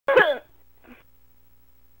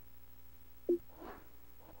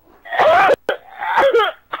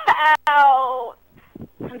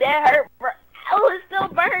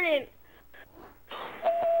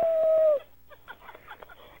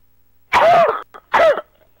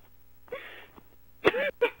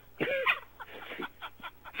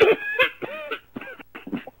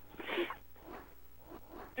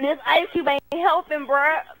Ice Cube ain't helping,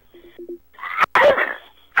 bruh.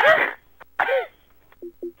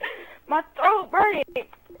 My throat burning.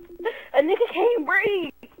 A nigga can't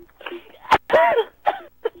breathe.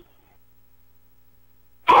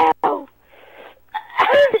 Ow.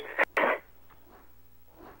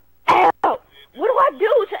 Ow. What do I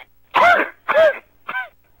do?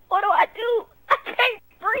 What do I do? I can't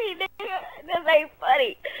breathe, nigga. This ain't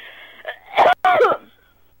funny.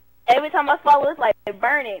 Every time I swallow, it's like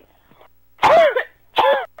burning.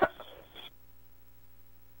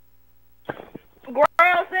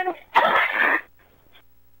 Ground cinnamon.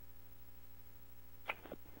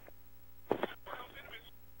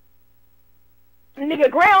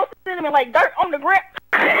 Nigga, ground cinnamon like dirt on the ground.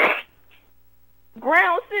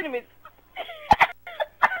 Ground cinnamon.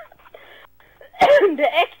 The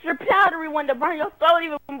extra powdery one to burn your throat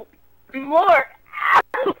even more.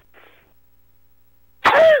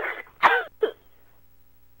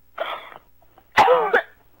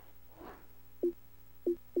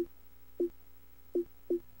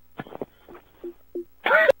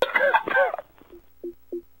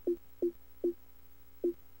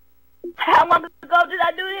 How long ago did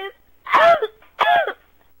I do this?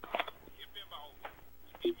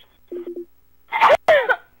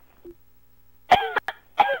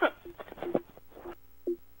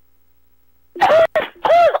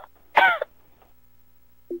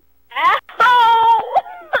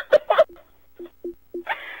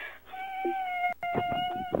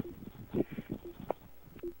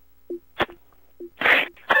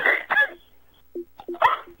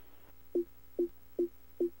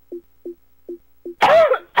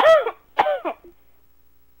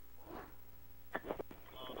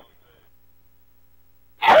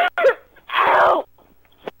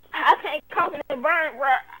 Burn, bro.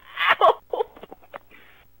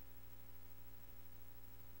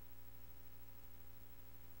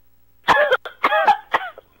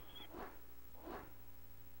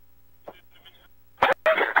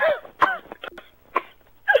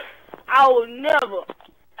 I will never,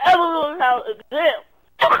 ever lose how to live.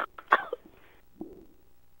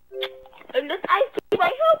 And this ice cream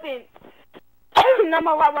ain't helping. Now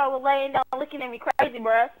my right was laying down looking at me crazy,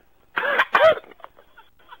 bruh.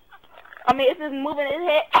 I mean, it's just moving his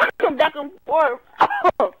head back and forth.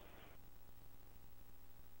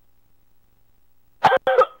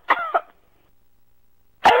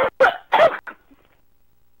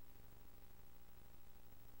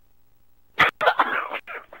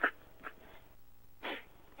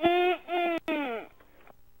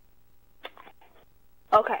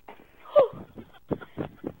 Okay.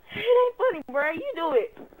 It ain't funny, bro. You do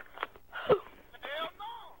it. Hell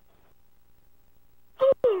no.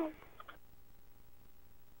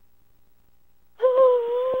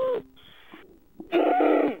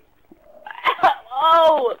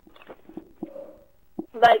 Oh,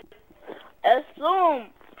 like as soon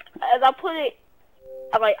as I put it,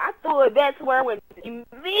 I threw it back to where it went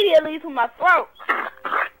immediately to my throat.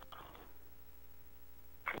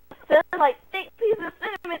 There's like thick pieces of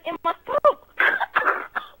cinnamon in my throat.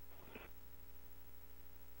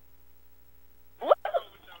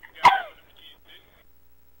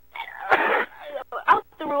 I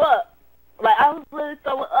threw up. Like I was literally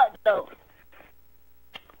throwing up though.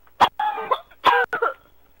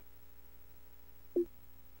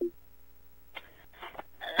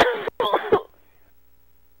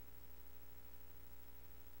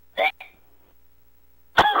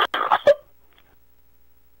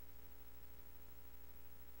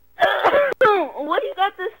 What do you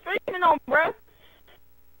got this streaming on, bro?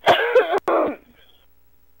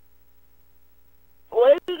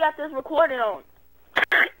 What do you got this recording on?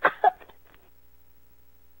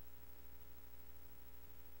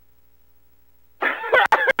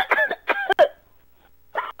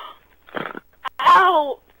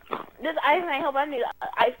 Ow! This ice ain't help. I need an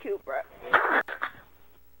ice cube, bro.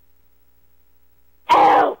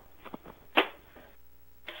 Ow!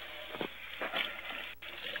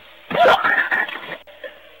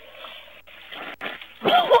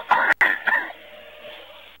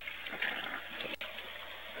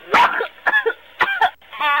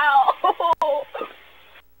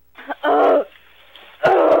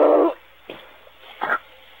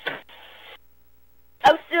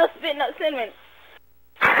 I'm still spitting up cinnamon.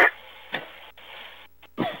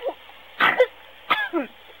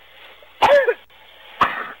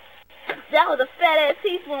 That was a fat ass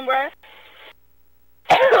teaspoon, bruh.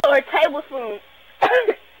 Or a tablespoon.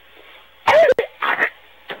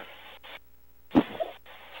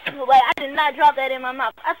 Like, I did not drop that in my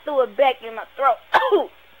mouth. I threw it back in my throat.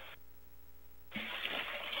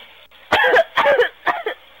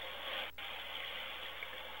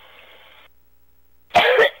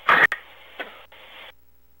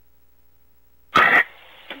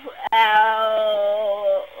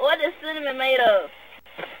 swimming made of?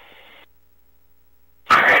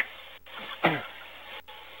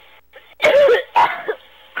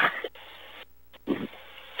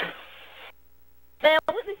 Man,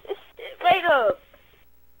 what is this shit made of?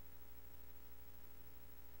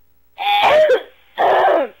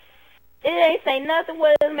 It ain't say nothing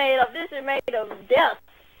what it's made of. This is made of death.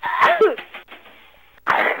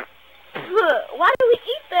 Why do we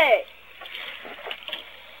eat that?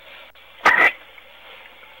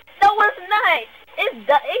 No, it's not.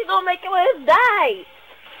 It's gonna make it die.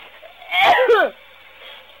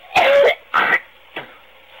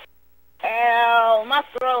 Ow, my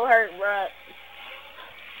throat hurt, bruh.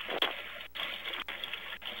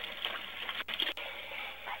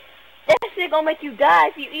 That shit gonna make you die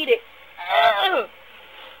if you eat it.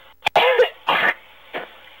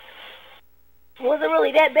 Was it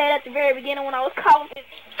really that bad at the very beginning when I was coughing?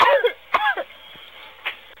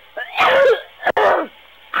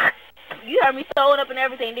 You heard me throwing up and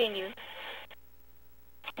everything, didn't you?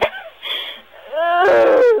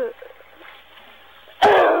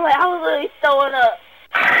 Like, I was literally throwing up.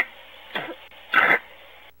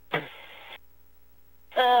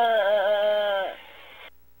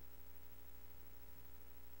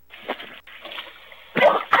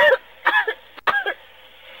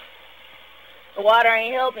 The water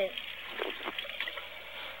ain't helping.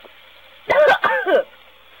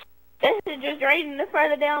 That shit just draining the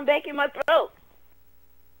further down back in my throat.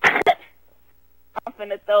 I'm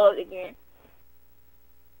finna throw it again.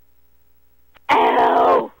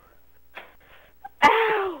 Ow!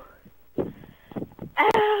 Ow!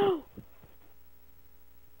 Ow!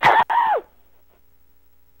 Ow!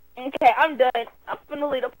 Okay, I'm done.